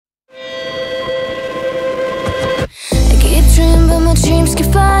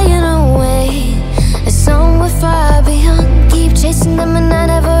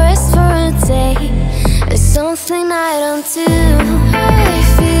late night on two. I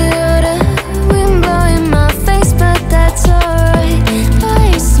feel the wind blowing my face, but that's alright.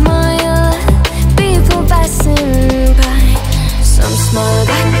 I smile at people passing by. Some smile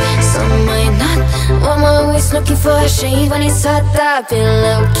back, some might not. I'm always looking for a shade when it's hot. I've been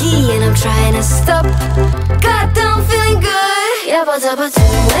low-key and I'm trying to stop. Goddamn, feeling good. Yeah, but when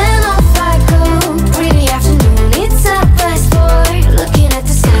off I go. Pretty afternoon, it's a fast forward. Looking at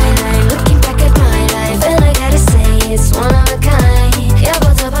the skyline, looking back at my life, and I gotta say it's one of a kind. Yeah,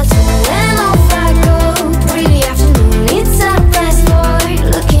 but when off I go. Pretty afternoon, it's a fast forward.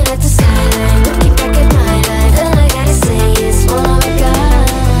 Looking at the skyline, looking back at my life, and I gotta say it's one of a kind.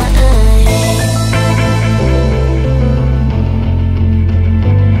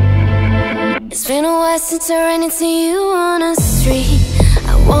 It's been a while since I ran into you on the street.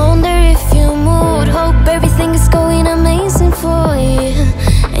 I wonder if you moved. Hope everything is going amazing for you,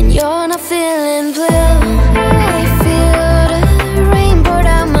 and you're not feeling blue. I feel the rain pour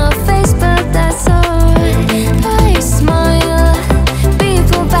down my face, but that's alright. I smile at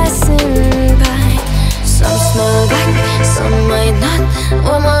people passing by. Some smile back, some might not.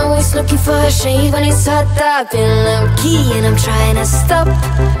 I'm always looking for a shade when it's hot. I've been low-key and I'm trying to stop.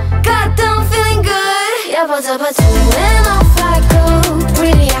 Goddamn, feeling good. Yeah, but